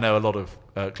 and I know a lot of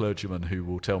clergymen who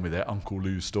will tell me their Uncle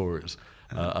Lou stories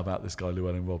about this guy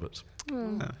Llewellyn Roberts.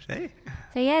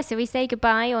 So we say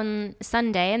goodbye on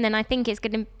Sunday, and then I think it's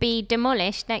going to be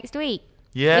demolished next week.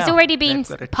 Yeah, it's already been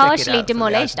partially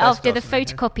demolished the after the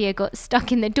asbestos photocopier got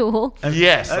stuck in the door.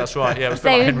 Yes, that's right. Yeah, it was a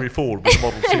bit like Henry Ford with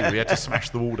Model T. We had to smash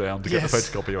the wall down to get the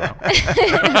photocopier out.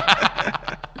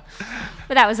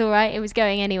 But that was all right. It was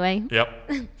going anyway.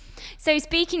 Yep. So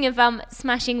speaking of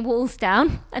smashing walls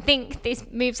down, I think this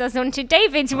moves us on to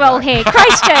David's role here,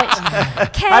 Christchurch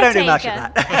Caretaker. I don't do much of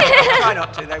that. Try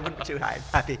not to. They wouldn't be too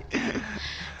happy.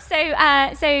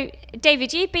 So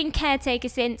David, you've been caretaker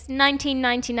since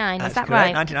 1999, That's is that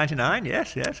correct. right? 1999,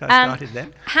 yes, I started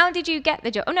then. How did you get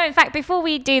the job? Oh no, in fact, before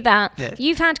we do that,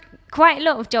 you've had quite a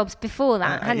lot of jobs before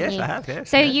that, haven't yes, you? I have, yes.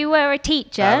 So you were a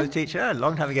teacher. I was a teacher a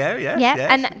long time ago, yes. Yeah, yes.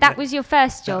 and that was your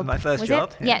first job. My first was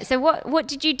job, it? yes. Yeah. So what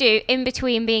did you do in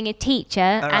between being a teacher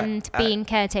and being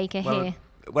caretaker here?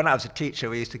 When I was a teacher,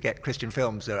 we used to get Christian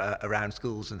films around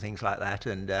schools and things like that,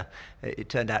 and it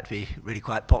turned out to be really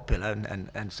quite popular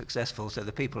and successful. So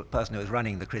the person who was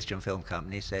running the Christian film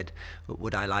company said,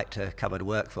 would I like to come and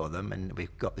work for them? And we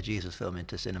got the Jesus film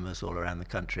into cinemas all around the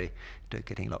country,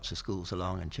 getting lots of schools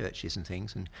along and churches and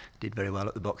things, and did very well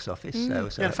at the box office. So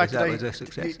in fact, that was a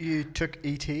success. You took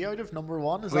E.T. out of number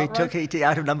one, is We that right? took E.T.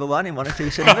 out of number one in one or two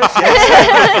cinemas,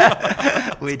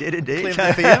 yes. We did indeed. Claim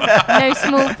to fame. No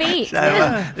small feat.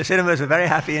 So the cinemas were very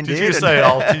happy indeed. Did you say,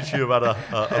 I'll teach you about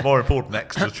a more important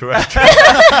extraterrestrial?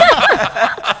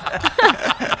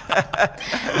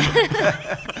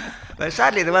 But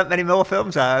sadly, there weren't many more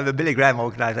films. The Billy Graham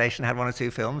organisation had one or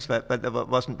two films, but there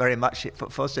wasn't very much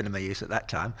for cinema use at that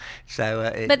time. So,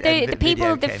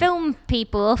 the film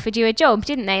people offered you a job,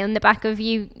 didn't they, on the back of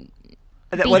you?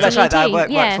 Well, that's right. I worked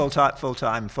yeah. full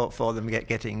time for them,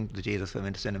 getting the Jesus film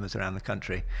into cinemas around the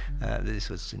country. This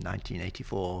was in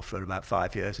 1984 for about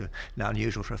 5 years. Now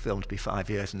unusual for a film to be 5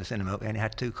 years in the cinema. We only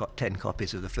had 10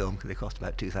 copies of the film because they cost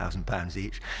about £2,000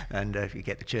 each, and you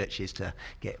get the churches to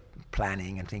get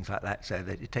planning and things like that, so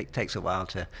that it takes a while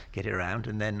to get it around.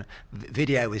 And then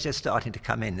video was just starting to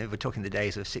come in. We're talking the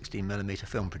days of 16mm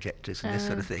film projectors and this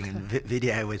sort of thing, and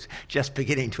video was just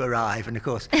beginning to arrive. And of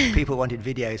course, people wanted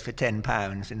videos for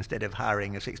 £10 instead of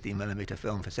hiring a 16mm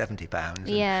film for £70.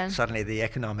 Yeah. And suddenly the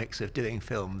economics of doing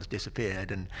films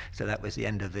disappeared, and so that was the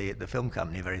end of the film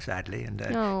company, very sadly. And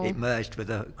it merged with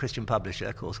a Christian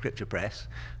publisher called Scripture Press,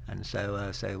 and so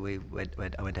I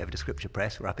went over to Scripture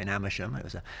Press. We're up in Amersham. It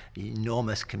was an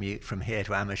enormous commute from here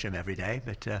to Amersham every day,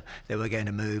 but they were going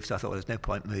to move, so I thought, well, there's no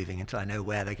point moving until I know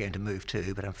where they're going to move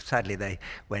to. But sadly they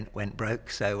went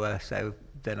broke, so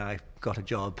then I got a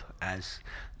job as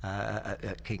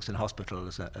at Kingston Hospital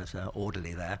as an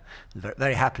orderly there.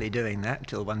 Very happily doing that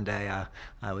until one day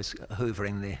I was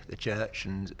hoovering the church,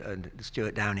 and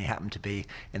Stuart Downey happened to be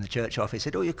in the church office. He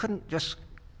said, "Oh, you couldn't just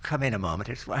come in a moment.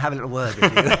 I just want to have a little word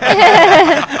with you.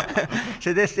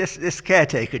 So this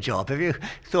caretaker job, have you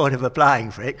thought of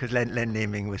applying for it? Because Len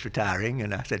Neeming was retiring,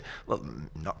 and I said, well,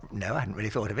 no, I hadn't really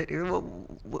thought of it. Well,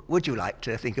 would you like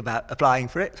to think about applying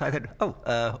for it? So I said,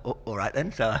 all right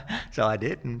then. So I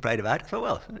did and prayed about it. So,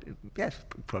 well, yes,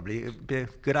 probably it'd be a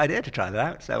good idea to try that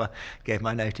out. So I gave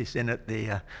my notice in at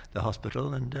the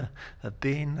hospital, and have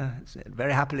been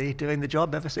very happily doing the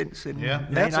job ever since in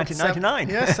May 1999.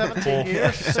 Yeah, 17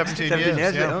 years. 17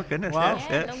 years. Yeah. Oh goodness! Wow.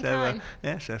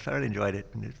 Yes, so I thoroughly enjoyed it,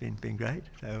 and it's been great.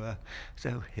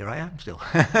 So here I am still.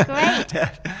 Great.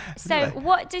 So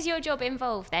what does your job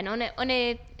involve then on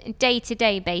a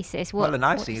day-to-day basis? Well, the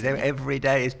nice thing is every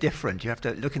day is different. You have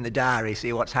to look in the diary,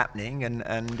 see what's happening,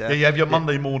 and you have your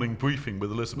Monday morning briefing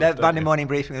with Elizabeth. Monday morning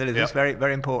briefing with Elizabeth. It's very,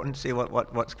 very important to see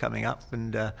what's coming up.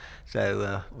 And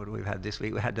so what do we had this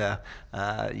week? We had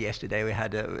yesterday. We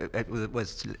had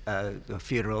the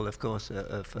funeral, of course,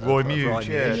 of Roy Mudge.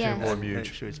 Roy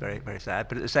Mudge. Which was very, very sad.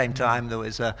 But at the same time, there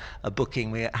was a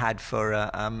booking we had for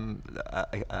a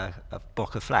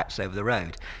block of flats over the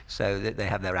road. So they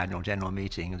have their annual general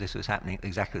meeting. This was happening at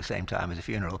exactly the same time as a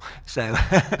funeral. So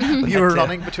you were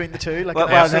running between the two. No,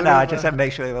 I just had to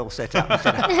make sure they were all set up.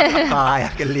 Bye,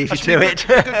 I can leave you to it.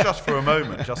 Just for a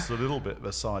moment, just a little bit of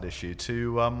a side issue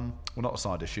to, well, not a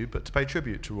side issue, but to pay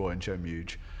tribute to Roy and Joe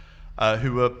Mudge,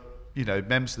 who were,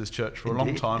 members of this church for a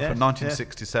long time. From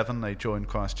 1967, they joined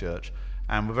Christ Church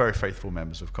and were very faithful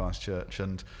members of Christ Church.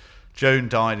 And Joan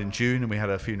died in June, and we had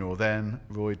her funeral then.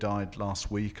 Roy died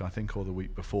last week, I think, or the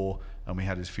week before, and we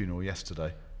had his funeral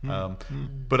yesterday.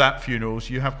 But at funerals,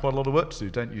 you have quite a lot of work to do,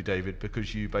 don't you, David?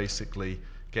 Because you basically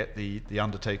get the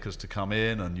undertakers to come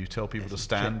in, and you tell people to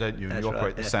stand, don't you? And you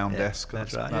operate the sound desk.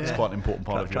 That's quite an important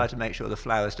part of it. Try to make sure the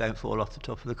flowers don't fall off the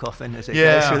top of the coffin as it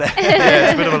goes goes through there.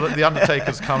 It's a bit of the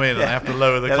undertakers come in and they have to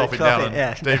lower the coffin down,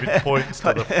 and David points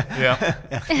to the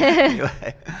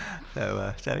Anyway.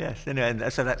 So yes. Anyway,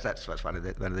 so that's one of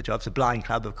the jobs. The Blind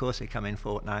Club, of course, they come in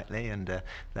fortnightly, and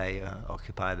they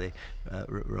occupy the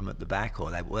room at the back,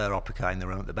 or they were occupying the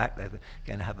room at the back. They're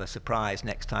going to have a surprise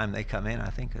next time they come in. I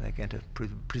think they're going to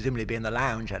presumably be in the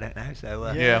lounge. I don't know. So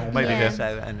or maybe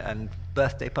So and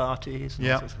birthday parties.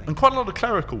 And all sorts of things. And quite a lot of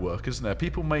clerical work, isn't there?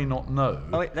 People may not know.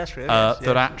 That's true.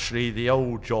 That actually the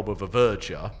old job of a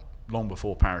verger, long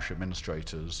before parish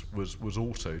administrators, was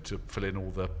also to fill in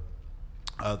all the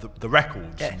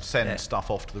records and send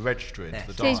stuff off to the registry and to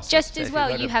the diocese. So just as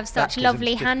well, you have such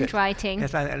lovely handwriting.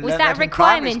 Was that a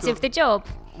requirement of the job?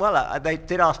 Well, they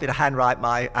did ask me to handwrite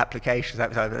my applications.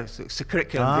 That was a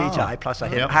curriculum vitae, plus I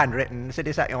had handwritten. I said,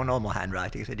 "Is that your normal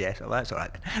handwriting?" I said, "Yes." Well, that's all right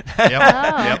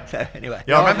then. So anyway.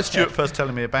 I remember Stuart first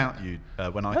telling me about you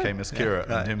when I came as curate,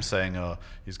 and him saying,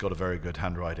 he's got a very good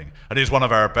handwriting. And he's one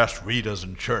of our best readers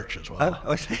in church as well.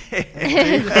 I see.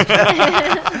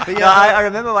 I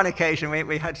remember one occasion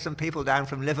we had some people down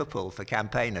from Liverpool for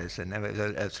campaigners, and there was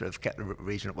a sort of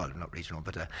regional, well, not regional,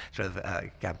 but a sort of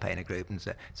campaigner group, and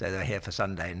so they were here for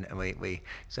Sunday. And we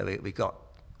got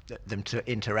them to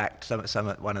interact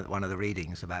one of the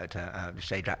readings about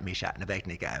Shadrach, Meshach, and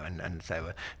Abednego, and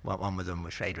so one of them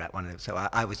was Shadrach. So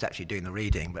I was actually doing the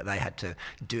reading, but they had to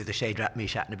do the Shadrach,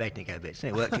 Meshach, and Abednego bits,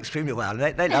 and it worked extremely well.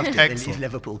 And they loved it. These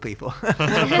Liverpool people.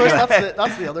 Well, of course,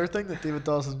 that's the other thing that David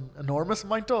does an enormous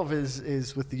amount of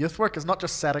is with the youth work. Is not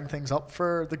just setting things up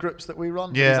for the groups that we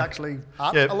run. He's actually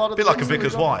at a lot of. A bit like a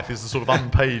vicar's wife is the sort of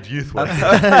unpaid youth worker.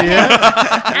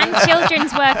 And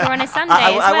children's worker on a Sunday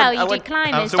as well. You do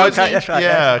climbers. That's right.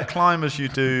 Yeah, climbers you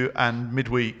do, and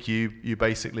midweek you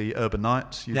basically urban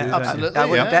nights. You do, absolutely.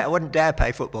 I wouldn't dare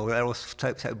play football. They're all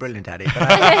so brilliant at it. But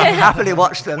I happily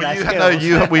watch them.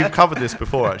 Well, we've covered this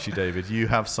before, actually, David. You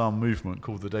have some movement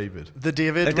called the David. The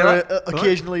David. Where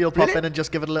occasionally you'll pop in and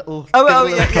just give it a little.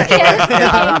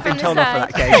 I've been told off for that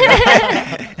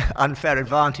occasion. Unfair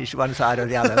advantage to one side or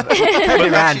the other. But totally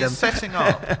random. Setting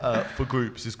up for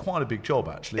groups is quite a big job,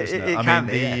 actually, isn't it? It can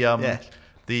be.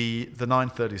 The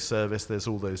 9:30 service, there's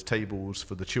all those tables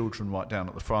for the children right down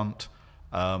at the front.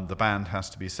 The band has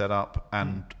to be set up,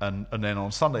 and then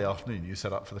on Sunday afternoon you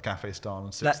set up for the Cafe Style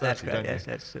and 6:30, that's great, don't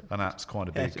yes, you? And that's quite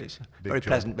a big, it's big very job.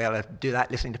 pleasant to be able to do that,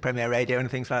 listening to Premier Radio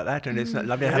and things like that, and it's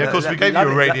lovely. Yeah, of course, we gave you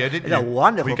a radio, didn't you? It's a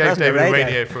wonderful. We gave David a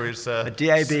radio for his a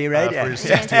DAB radio for his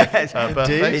 60th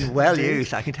birthday. It's been well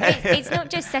used, I can tell you. It's not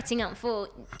just setting up for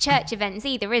church events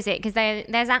either, is it? Because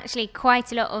there's actually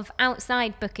quite a lot of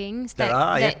outside bookings. There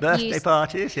are birthday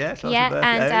parties, yes.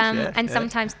 And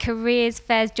sometimes careers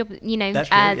fairs, job,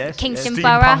 That's true, yes, Kingston yes.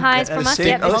 Borough Steampunk, hires from us.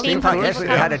 Steampunk, Steampunk. yes, we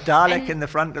had a Dalek in the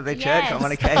front of the church on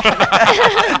one occasion.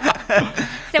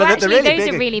 So But actually, those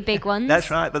are really big ones. That's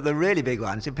right, but the really big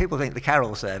ones, if people think the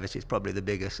carol service is probably the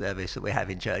biggest service that we have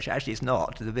in church. Actually, it's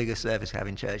not. The biggest service we have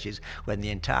in church is when the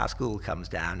entire school comes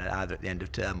down, either at the end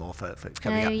of term or for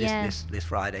coming up this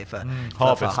Friday for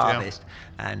harvest.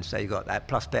 And so you've got that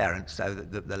plus parents, so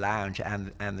the lounge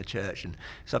and the church. And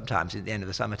sometimes at the end of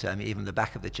the summer term, even the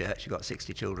back of the church, you've got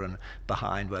 60 children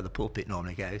behind where the pulpit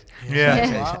normally goes.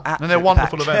 Yeah. And they're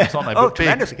wonderful packed. events, aren't they? Oh, But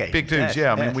tremendous occasions. big dudes, Yes,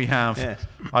 I mean, yes, we have, yes.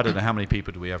 I don't know, how many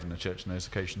people do we have in the church on those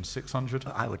occasions? 600?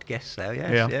 I would guess so.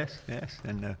 Yes, Yeah. yes.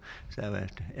 And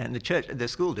and the church, the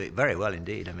school do it very well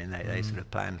indeed. I mean, they sort of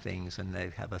plan things and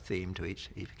they have a theme to each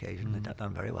occasion. They've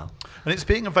done very well. And it's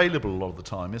being available a lot of the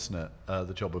time, isn't it?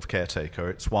 The job of caretaker.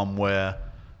 It's one where,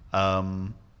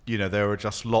 there are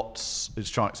just lots. It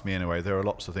strikes me anyway. There are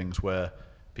lots of things where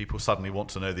people suddenly want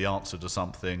to know the answer to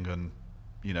something, and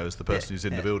as the person who's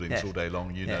in the buildings all day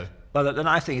long, know. Well, the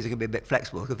nice thing is it can be a bit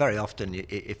flexible, because very often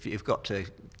if you've got to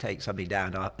take somebody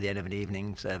down at the end of an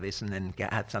evening service and then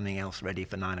have something else ready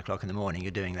for 9 o'clock in the morning,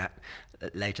 you're doing that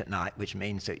late at night, which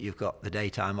means that you've got the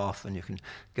daytime off and you can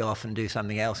go off and do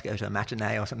something else, go to a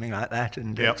matinee or something like that.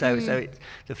 And so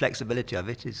the flexibility of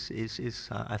it is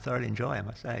I thoroughly enjoy, I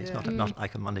must say. It's not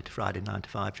like a Monday to Friday 9 to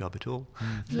 5 job at all.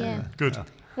 Good.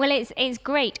 Well, it's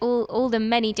great, all the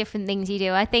many different things you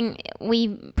do. I think we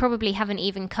probably haven't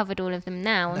even covered all of them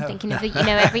now. I'm thinking of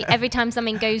every time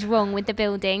something goes wrong with the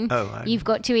building, you've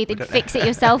got to either fix it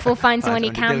yourself or find someone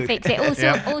who can fix it.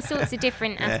 All sorts of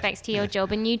different aspects to your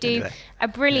job, and you do a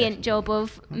brilliant job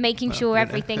of making sure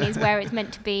everything is where it's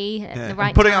meant to be at the right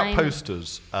and putting time. up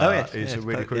posters is a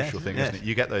really crucial thing, isn't it?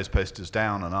 You get those posters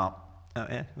down and up. Oh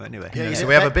yeah. Well, anyway. So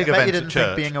we have a big event you didn't at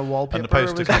church, think being a wallpaper and the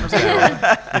poster was comes down,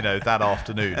 that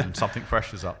afternoon, and something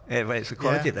fresh is up. Yeah, well, it's the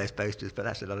quality of those posters, but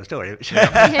that's another story.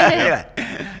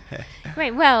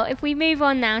 Great. Well, if we move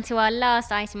on now to our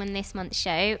last item on this month's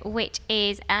show, which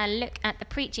is a look at the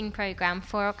preaching programme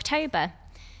for October.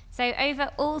 So over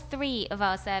all 3 of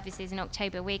our services in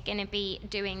October, we're going to be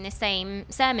doing the same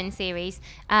sermon series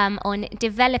on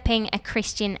developing a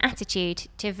Christian attitude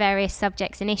to various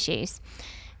subjects and issues.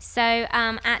 So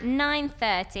at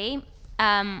 9:30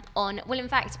 in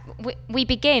fact, we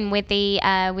begin with the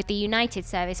United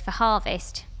service for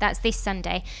Harvest. That's this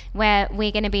Sunday, where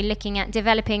we're going to be looking at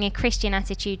developing a Christian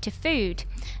attitude to food,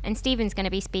 and Stephen's going to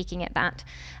be speaking at that.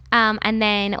 And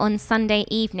then on Sunday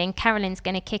evening, Carolyn's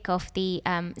going to kick off the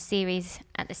series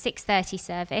at the 6:30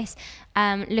 service,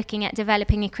 looking at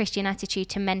developing a Christian attitude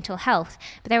to mental health.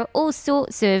 But there are all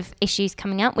sorts of issues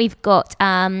coming up. We've got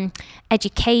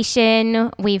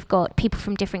education, we've got people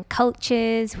from different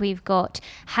cultures, we've got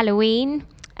Halloween,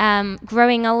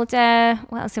 growing older.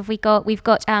 What else have we got? We've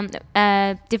got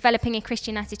developing a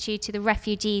Christian attitude to the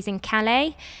refugees in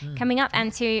Calais coming up,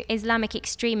 and to Islamic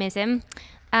extremism.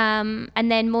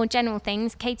 And then more general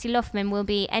things. Katie Loffman will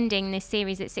be ending this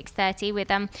series at 6:30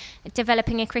 with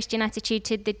developing a Christian attitude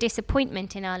to the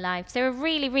disappointment in our lives. So a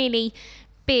really, really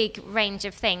big range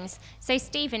of things. So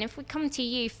Stephen, if we come to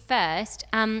you first,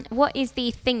 what is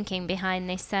the thinking behind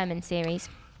this sermon series?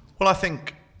 Well, I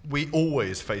think we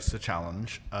always face the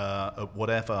challenge at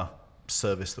whatever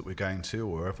service that we're going to,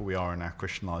 or wherever we are in our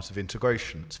Christian lives, of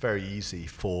integration. It's very easy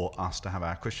for us to have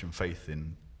our Christian faith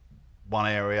in one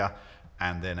area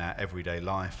and then our everyday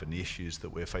life and the issues that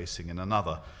we're facing in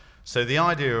another. So the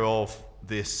idea of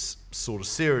this sort of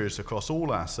series across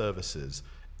all our services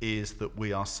is that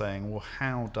we are saying, well,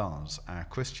 how does our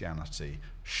Christianity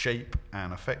shape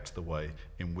and affect the way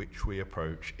in which we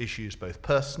approach issues both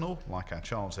personal, like our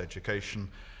child's education,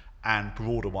 and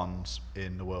broader ones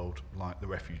in the world, like the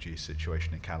refugee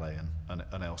situation in Calais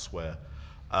and elsewhere.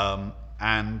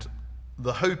 And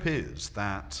the hope is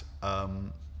that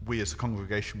we as a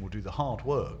congregation will do the hard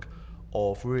work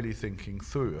of really thinking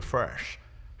through afresh,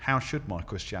 how should my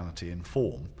Christianity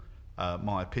inform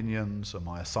my opinions and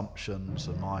my assumptions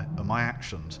and my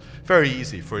actions. Very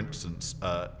easy, for instance,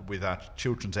 with our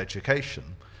children's education,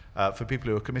 for people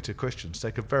who are committed Christians,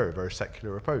 take a very, very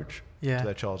secular approach to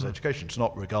their child's education, to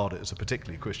not regard it as a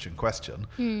particularly Christian question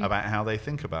about how they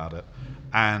think about it.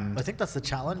 And I think that's the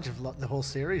challenge of the whole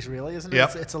series, really, isn't it?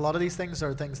 Yep. It's a lot of these things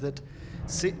are things that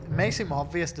may seem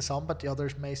obvious to some, but the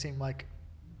others may seem like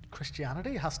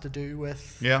Christianity has to do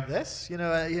with this,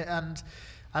 and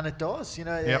And it does,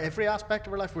 every aspect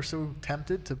of our life we're so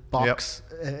tempted to box,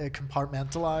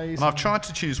 compartmentalize. And I've tried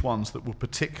to choose ones that will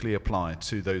particularly apply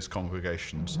to those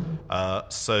congregations.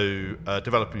 So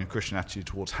developing a Christian attitude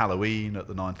towards Halloween at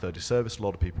the 9:30 service, a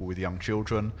lot of people with young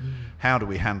children. How do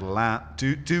we handle that?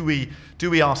 Do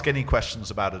we ask any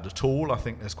questions about it at all? I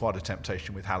think there's quite a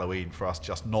temptation with Halloween for us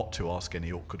just not to ask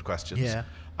any awkward questions. Yeah.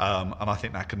 And I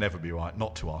think that can never be right,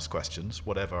 not to ask questions,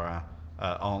 whatever our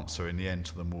answer in the end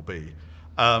to them will be.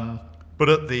 But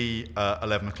at the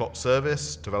 11 o'clock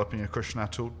service, developing a Christian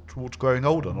attitude towards growing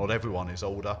older. Not everyone is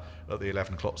older at the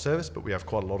 11 o'clock service, but we have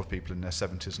quite a lot of people in their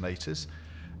 70s and 80s.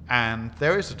 And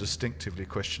there is a distinctively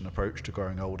Christian approach to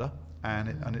growing older,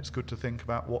 and it's good to think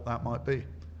about what that might be.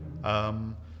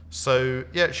 So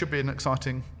it should be an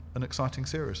exciting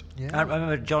series. Yeah. I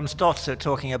remember John Stott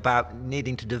talking about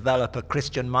needing to develop a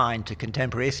Christian mind to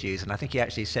contemporary issues, and I think he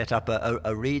actually set up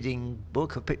a reading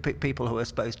book of people who are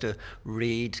supposed to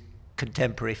read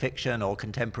contemporary fiction or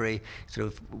contemporary sort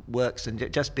of works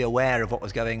and just be aware of what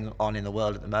was going on in the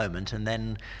world at the moment, and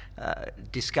then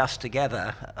discuss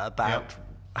together about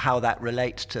how that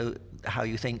relates to how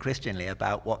you think Christianly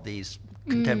about what these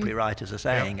contemporary writers are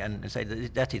saying, and say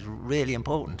that is really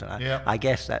important. I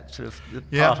guess that's sort of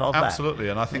part of that. Absolutely.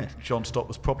 And I think John Stott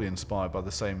was probably inspired by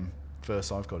the same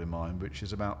verse I've got in mind, which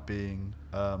is about being,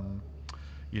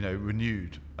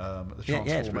 renewed at the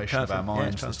transformation of our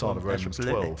minds, the start of Romans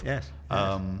 12.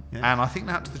 And I think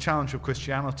that's the challenge of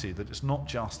Christianity, that it's not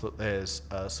just that there's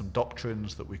some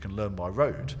doctrines that we can learn by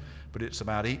rote, but it's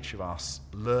about each of us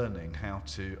learning how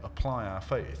to apply our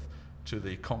faith to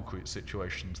the concrete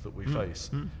situations that we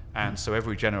face. And so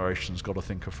every generation's got to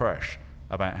think afresh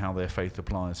about how their faith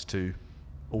applies to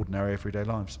ordinary everyday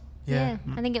lives. I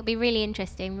think it'll be really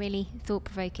interesting, really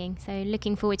thought-provoking. So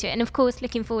looking forward to it. And of course,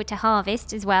 looking forward to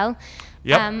Harvest as well.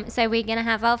 So we're going to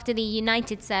have, after the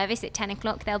United service at 10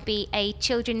 o'clock, there'll be a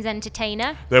children's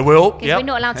entertainer. There will, Because we're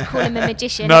not allowed to call him a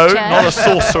magician. No, not a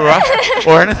sorcerer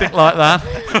or anything like that.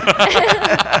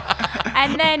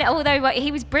 And then, although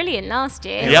he was brilliant last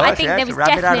year, I think there was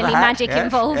definitely magic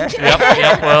involved.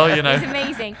 Well, It was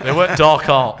amazing. There weren't dark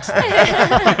arts.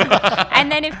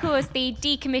 And then, of course, the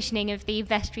decommissioning of the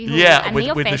vestry hall and the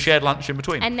office. With the shared lunch in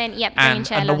between. And then,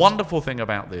 and the wonderful thing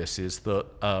about this is that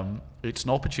it's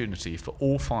an opportunity for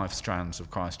all 5 strands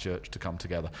of Christchurch to come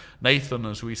together. Nathan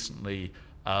has recently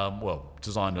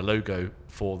designed a logo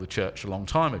for the church a long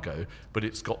time ago, but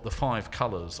it's got the 5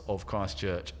 colours of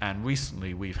Christchurch, and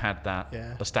recently we've had that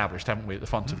established, haven't we, at the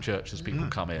front of church as people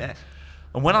come in.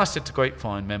 And when I said to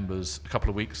Grapevine members a couple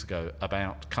of weeks ago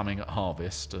about coming at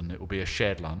Harvest, and it will be a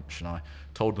shared lunch, and I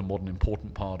told them what an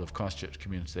important part of Christchurch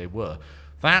community they were,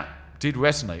 that did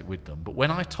resonate with them. But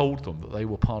when I told them that they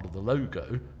were part of the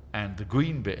logo, and the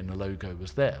green bit in the logo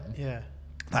was them,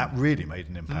 that really made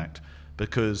an impact.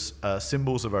 Because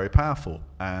symbols are very powerful,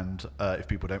 and if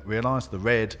people don't realise, the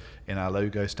red in our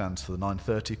logo stands for the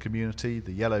 9:30 community,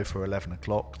 the yellow for 11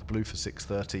 o'clock, the blue for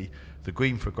 6:30, the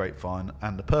green for Grapevine,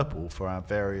 and the purple for our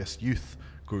various youth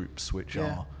groups, which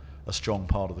are a strong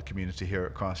part of the community here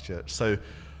at Christchurch. So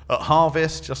at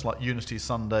Harvest, just like Unity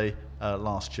Sunday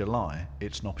last July,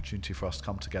 it's an opportunity for us to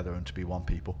come together and to be one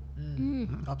people.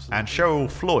 Absolutely. And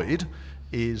Cheryl Floyd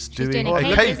is doing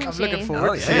a cake. I'm looking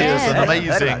forward. She is an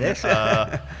amazing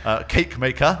cake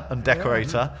maker and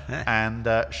decorator, and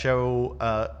Cheryl,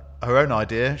 her own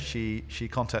idea, she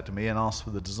contacted me and asked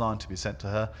for the design to be sent to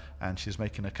her, and she's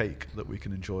making a cake that we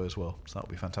can enjoy as well. So that'll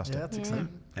be fantastic. Yeah, that's exciting.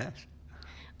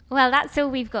 Well, that's all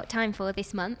we've got time for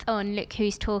this month on Look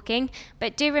Who's Talking.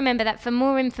 But do remember that for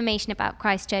more information about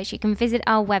Christchurch, you can visit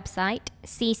our website,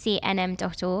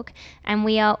 ccnm.org. And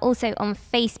we are also on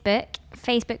Facebook,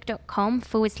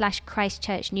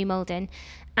 facebook.com/Christchurch New Malden.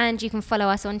 And you can follow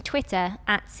us on Twitter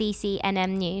at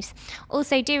CCNM News.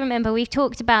 Also, do remember we've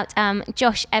talked about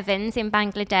Josh Evans in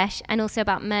Bangladesh and also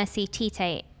about Mercy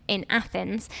Tite in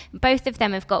Athens. Both of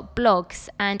them have got blogs,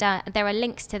 and there are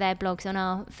links to their blogs on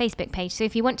our Facebook page. So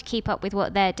if you want to keep up with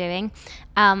what they're doing,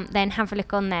 then have a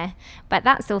look on there. But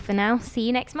that's all for now. See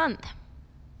you next month.